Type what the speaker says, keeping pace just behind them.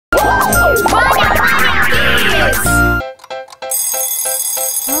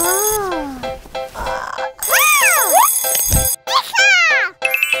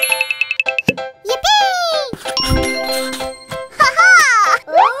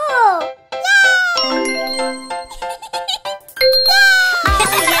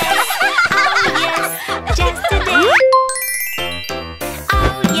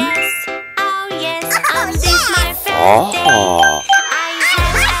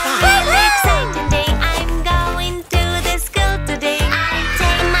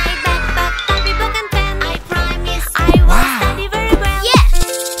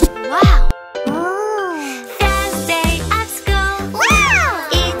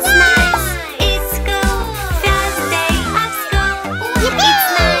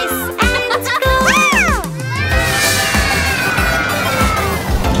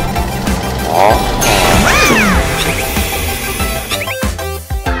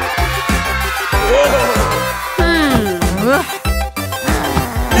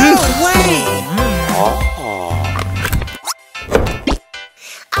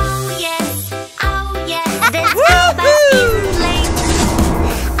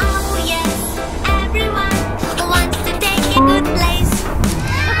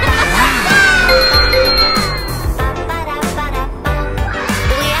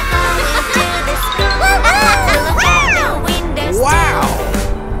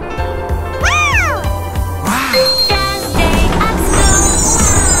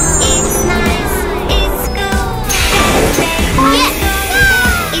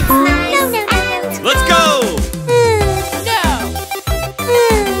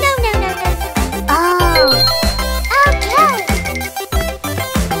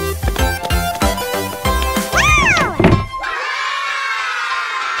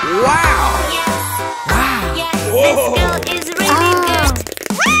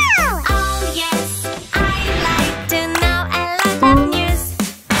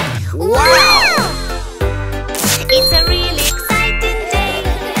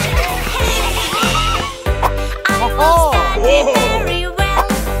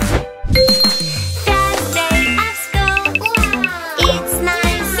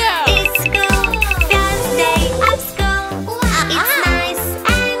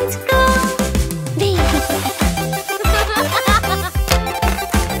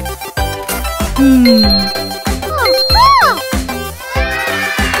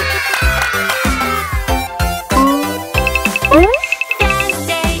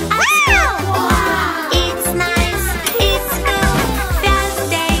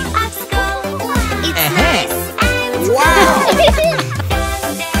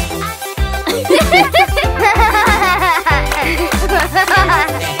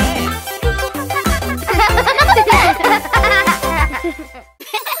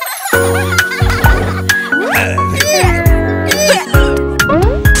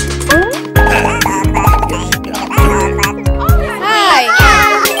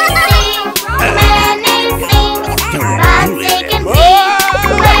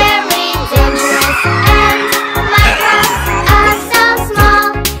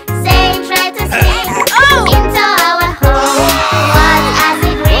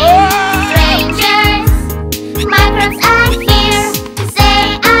Microbes are here,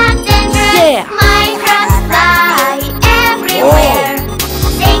 say I'm dangerous. Microbes fly.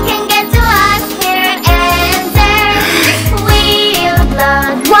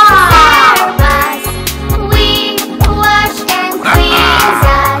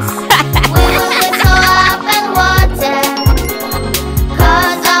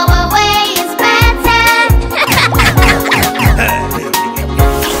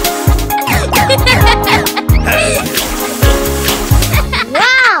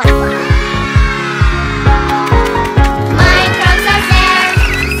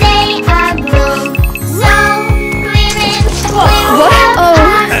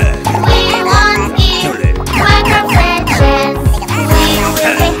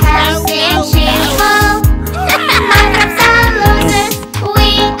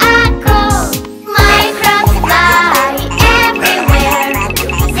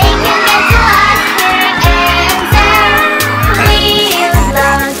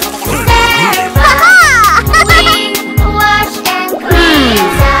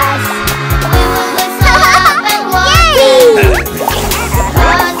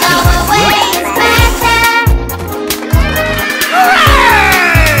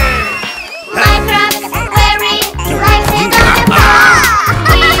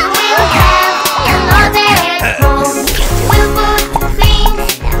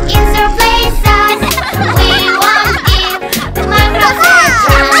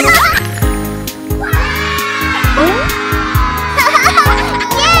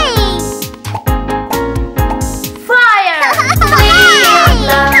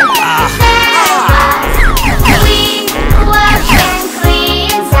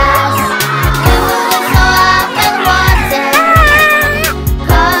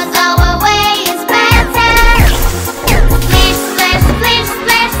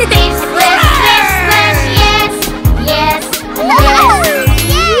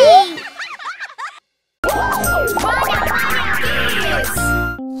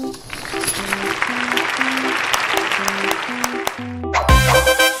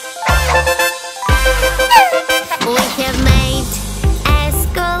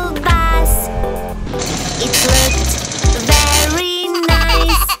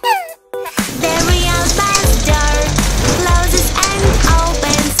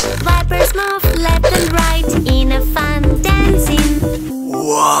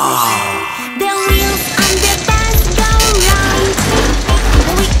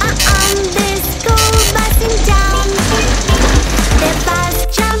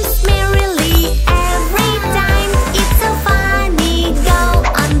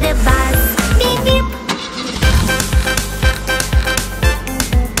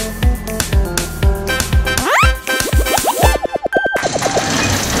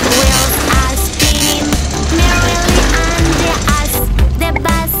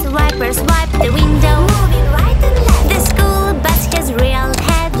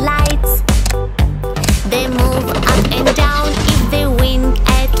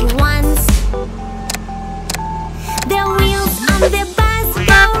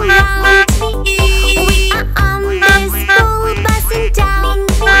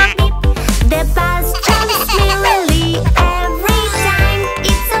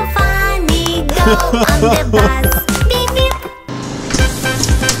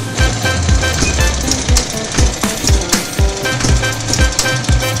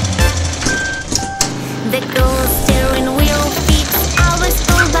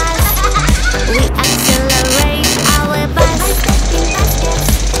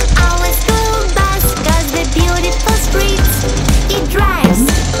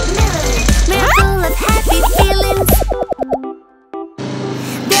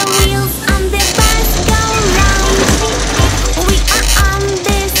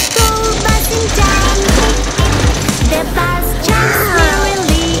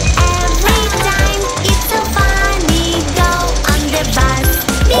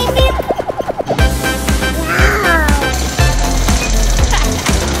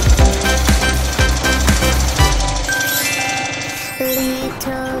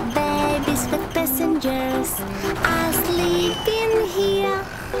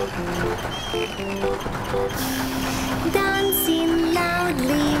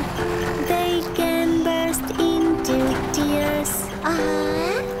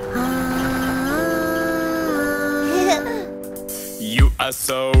 are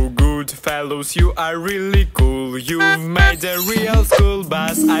so good, fellows, you are really cool. You've made a real school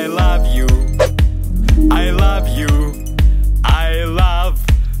bus. I love you, I love you, I love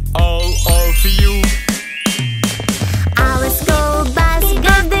all of you. Our school bus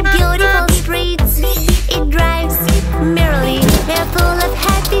goes the beautiful streets. It drives merrily, we're full of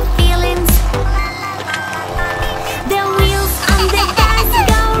happy feelings. The wheels on the bus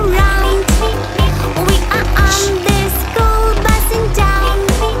go round. We are on the school bus in town.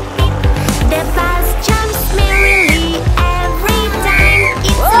 The bus jumps merrily every time.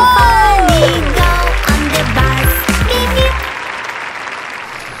 It's so funny, go on the bus. Beep, beep.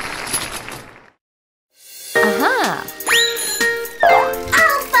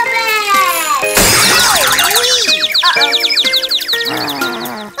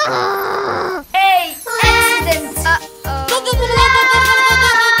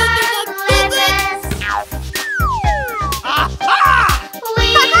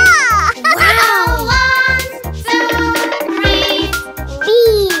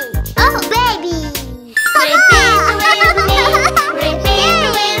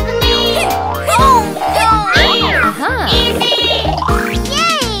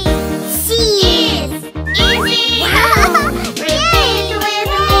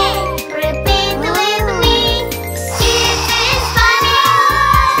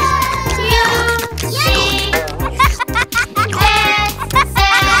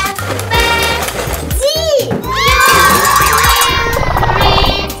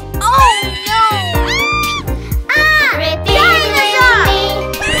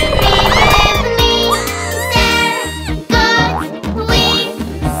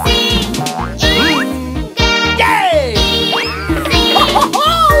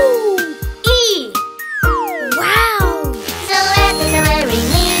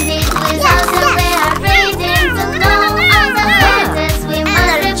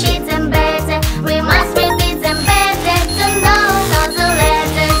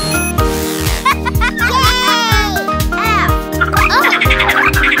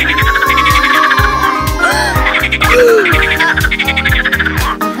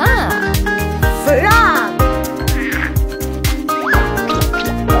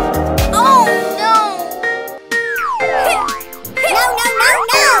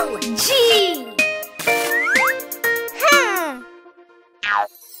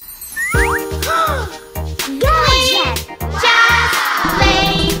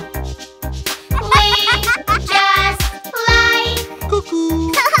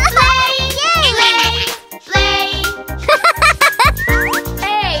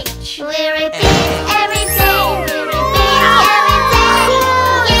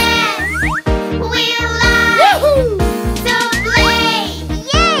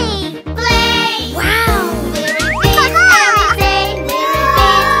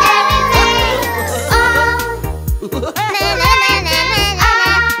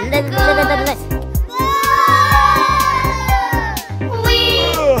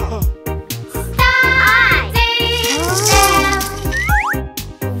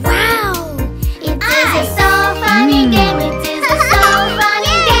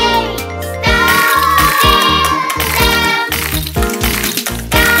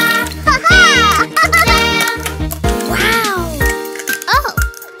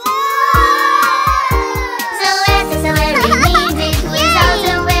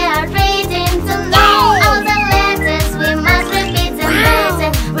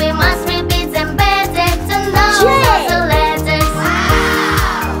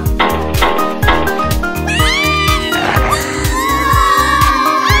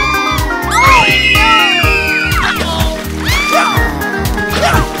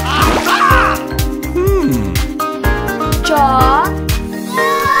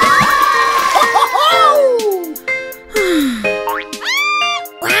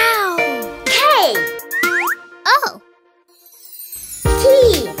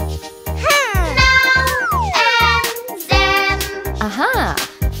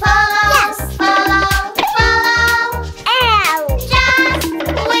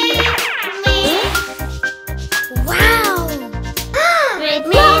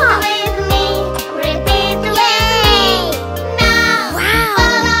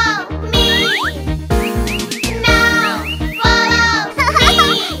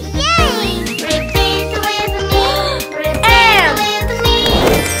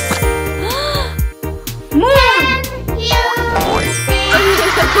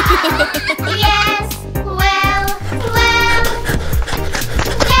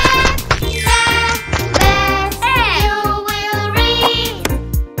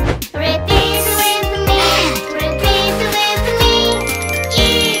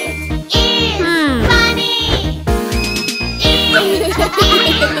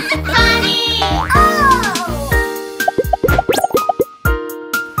 Funny!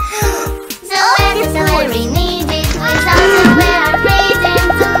 The letters are very needed. Without them we are reading.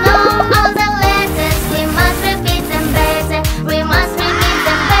 To know all the letters, we must repeat them better. We must repeat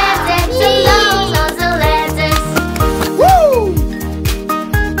them better. To know all the letters. Woo!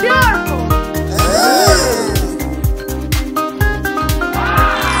 Purple!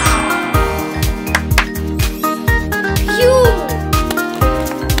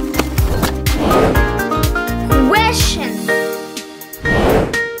 Question.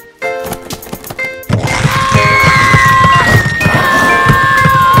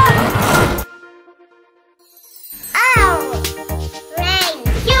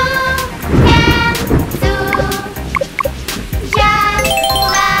 You can do just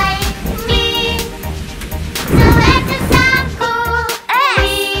like me. The letters are cool.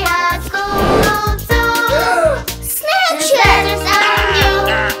 We are cool too. Snapchat. The letters are new.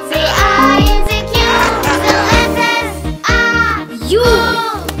 They are insecure. The letters are you.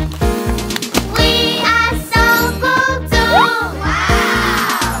 We are so cool too.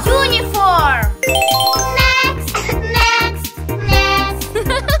 Wow. Uniform. Next.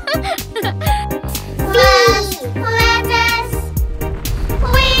 First letters.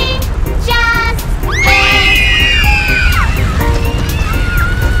 We just met.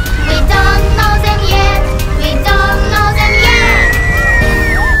 We don't know them yet. We don't know them yet.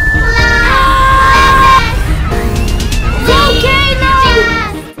 Last letters.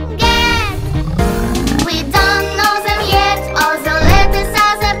 Just get. We don't know them yet. All the letters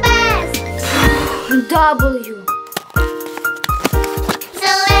are the best. W.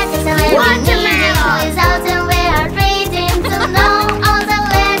 The letters are very needed. Without them we are reading. To know all the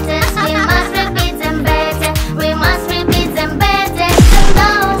letters, we must repeat them better. We must repeat them better. To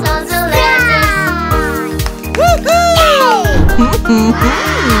know all the letters.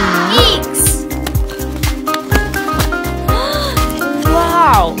 X.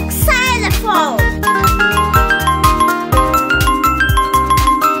 Wow! Xylophone.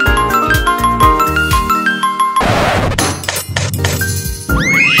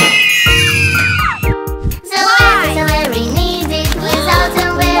 The letters are very needed. Without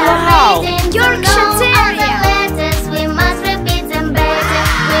them we are Wow. reading. To Yorkshire know all the Terrier. letters, we must repeat them better.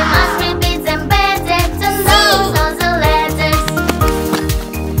 We must repeat them better. To know all the letters.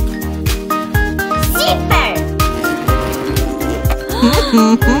 Zipper.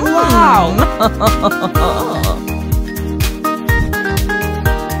 Wow!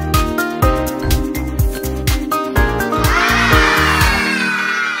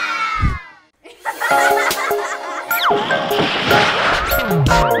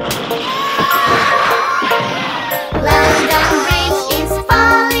 London Bridge is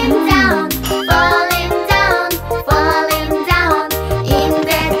falling down, falling down, falling down. In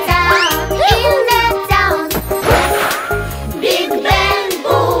the town. Big Ben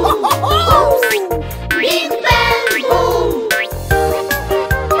boom, oops. Big Ben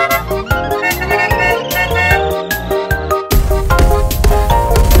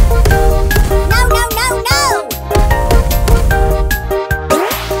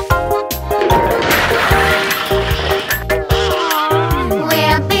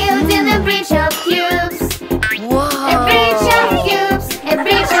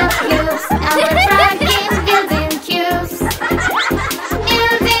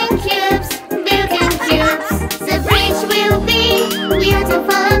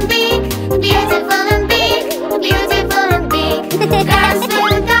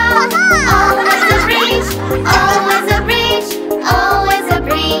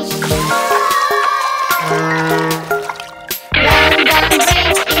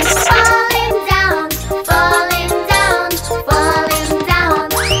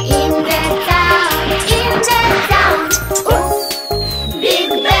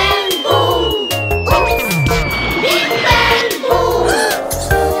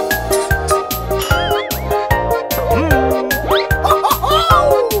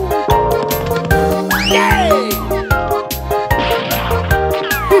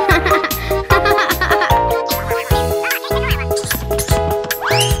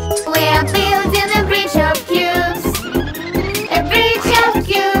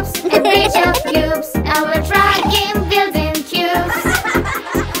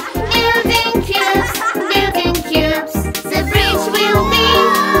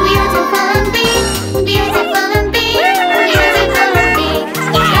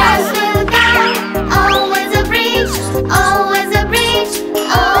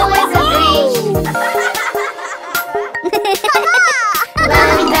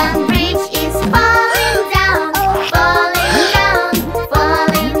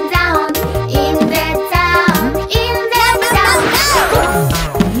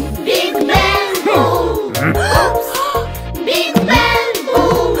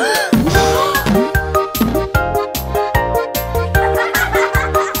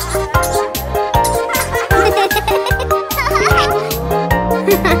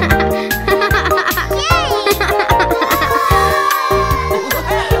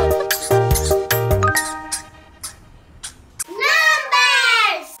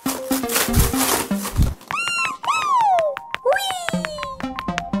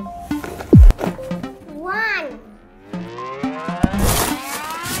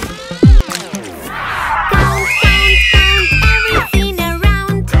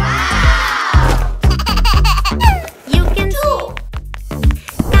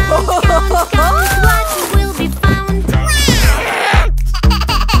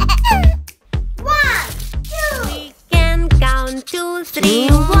 2, 3,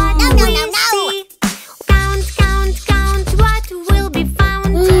 what will we see? Count, count, count, what will be found?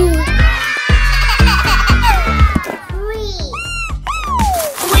 3.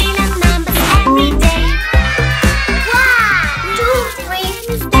 We learn numbers every day. 1, 2, 3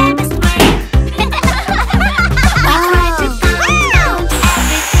 is the best way. We try to count everything around.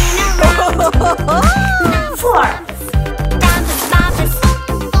 4. Down the bubbles.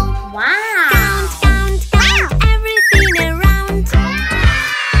 Wow. Count, count, count everything around.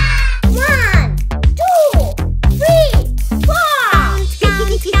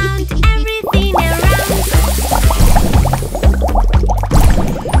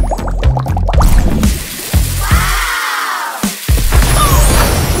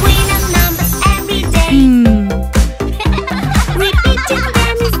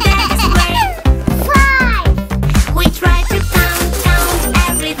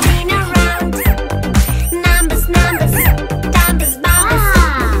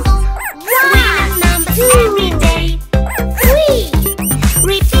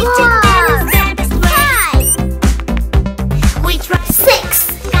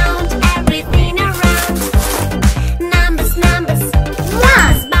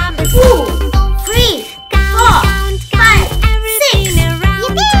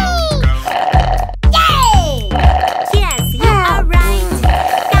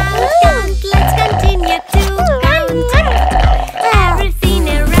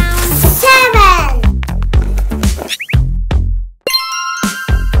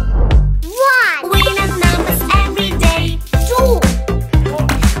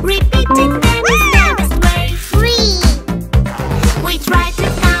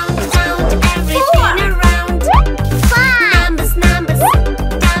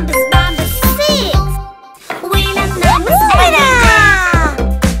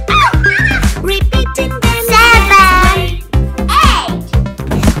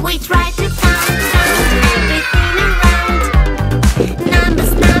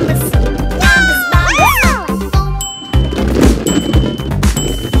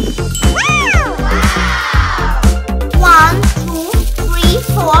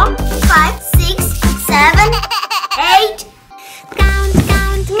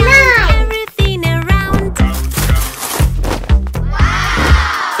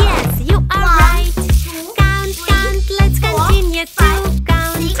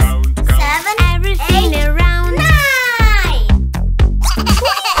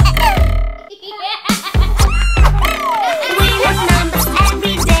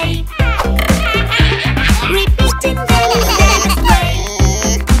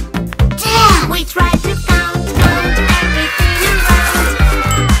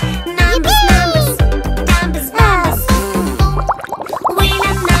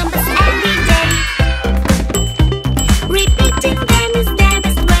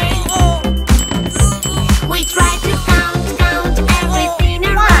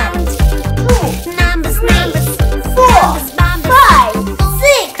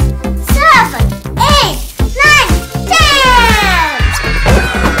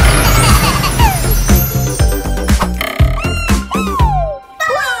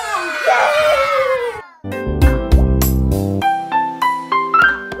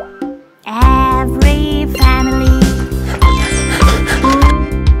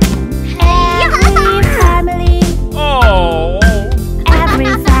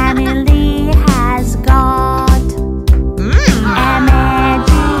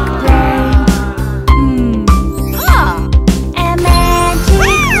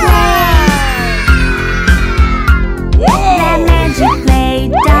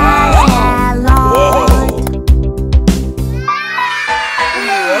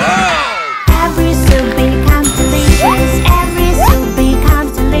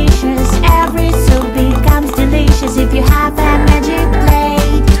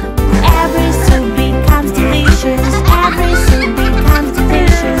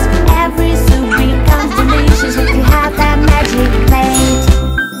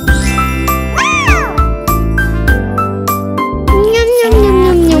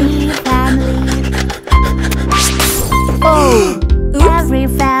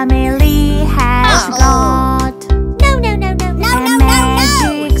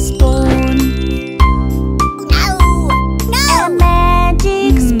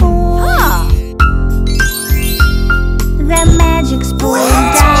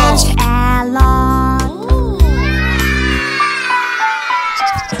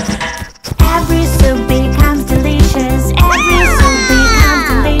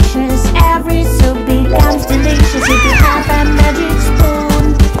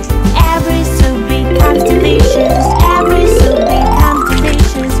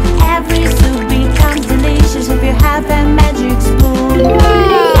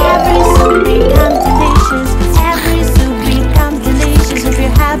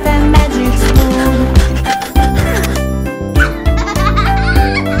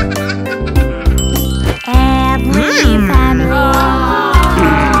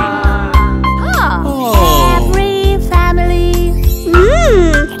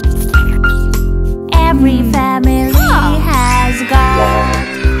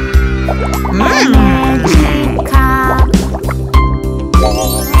 magic cup.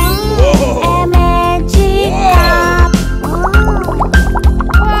 A magic cup.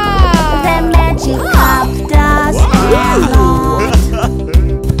 The magic cup does a lot.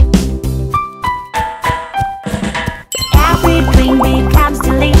 Every drink becomes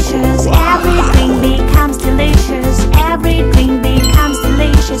delicious. Every drink becomes delicious. Every drink becomes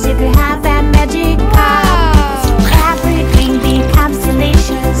delicious if you have that magic cup. Every drink becomes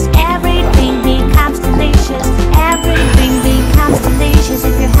delicious. Every drink becomes delicious. Every drink becomes delicious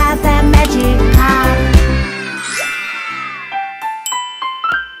if you have that magic cup.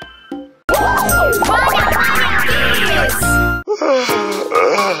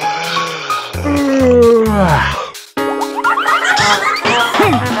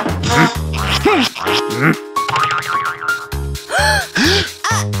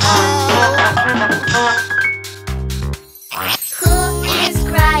 Who is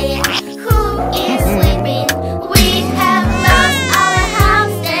crying? Who is sleeping? We have lost our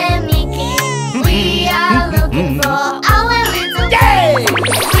house and Mickey. We are looking for our little baby.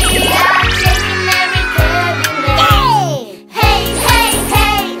 We are checking every cabinet. Hey, hey,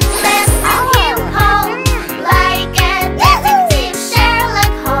 hey, let's bring him home like a detective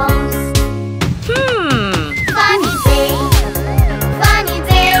Sherlock Holmes. Funny day, funny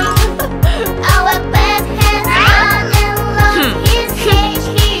day. Our pet has gone and lost his cage.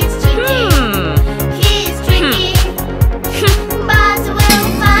 He's tricky, but we'll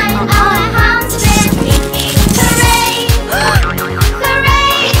find our house and Mickey. Hooray,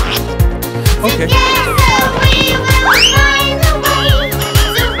 hooray! Okay. Together we will find a way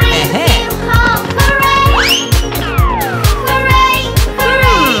to bring him home. Hooray, hooray,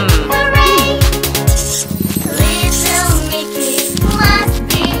 hooray, hooray! Little Mickey must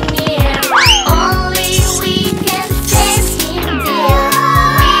be near. Only we can save him, dear.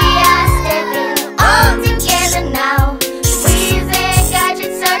 We are stepping all together now, with a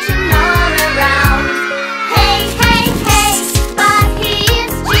gadget searching all around. Hey, hey, hey, but he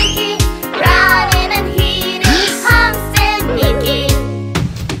is tricky, running and hitting humps and Mickey.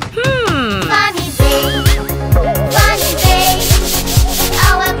 Funny day, funny day.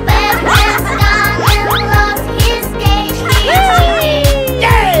 Our pet has gone and lost his cage.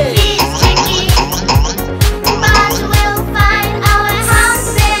 He's tricky, but we'll find our house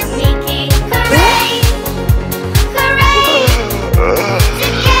and Mickey. Hooray, hooray!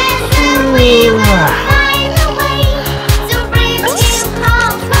 Together we will find a way to bring him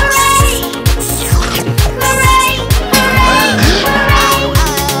home. Hooray, hooray, hooray, hooray!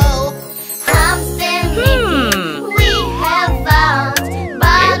 Humps and Mickey we have found,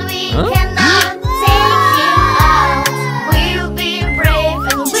 but we cannot take him out. We'll be brave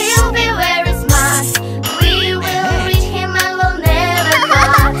and we'll be very smart. We will reach him and we'll never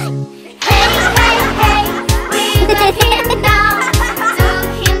part. Hey, hey, hey, we got him down. Took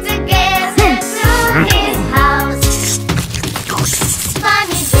him together to his house.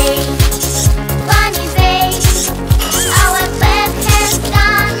 Funny day, funny day. Our pet has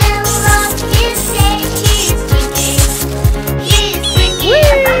gone and lost his cage. He's tricky,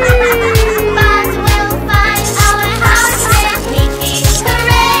 but we'll find our house and Mickey.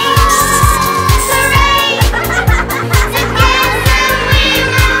 Hooray, hooray! Together we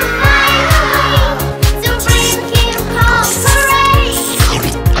will find a way to bring him home. Hooray,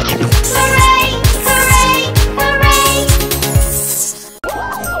 hooray, hooray, hooray!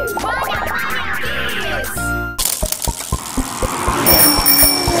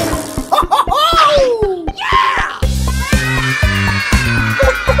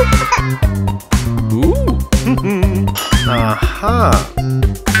 Aha.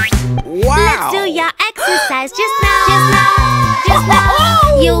 Let's do your exercise just now. Just now.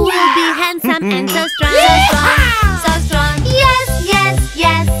 You will be handsome and so strong. So strong. Yes, yes,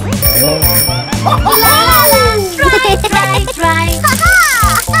 yes. La la la. Try, try, try.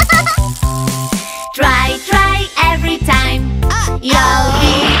 Try, try every time. You'll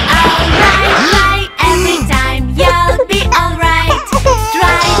be alright. Try every time. You'll be alright.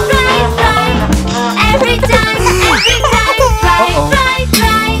 Try, try, try. Every time. Every time. Try, try,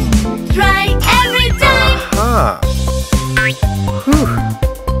 try. Try every time. Ah.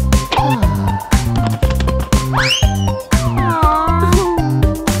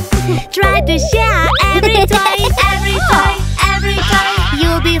 Try to share every toy, every toy, every toy.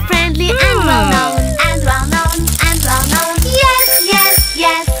 You'll be friendly and well known, and well known, and well known. Yes, yes,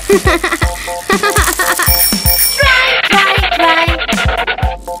 yes. Try, try, try.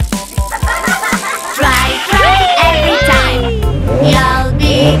 Try, try every time. You'll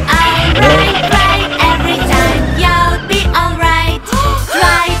be alright. Try every time. You'll be alright.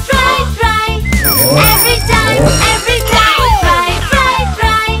 Try, try, try.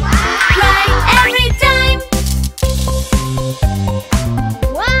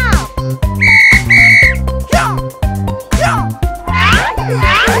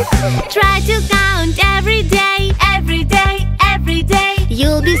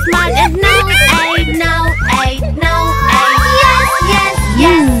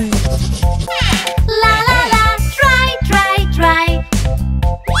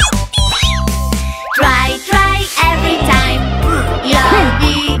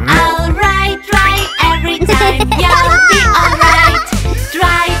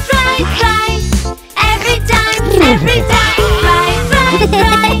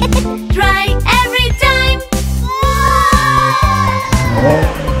 right.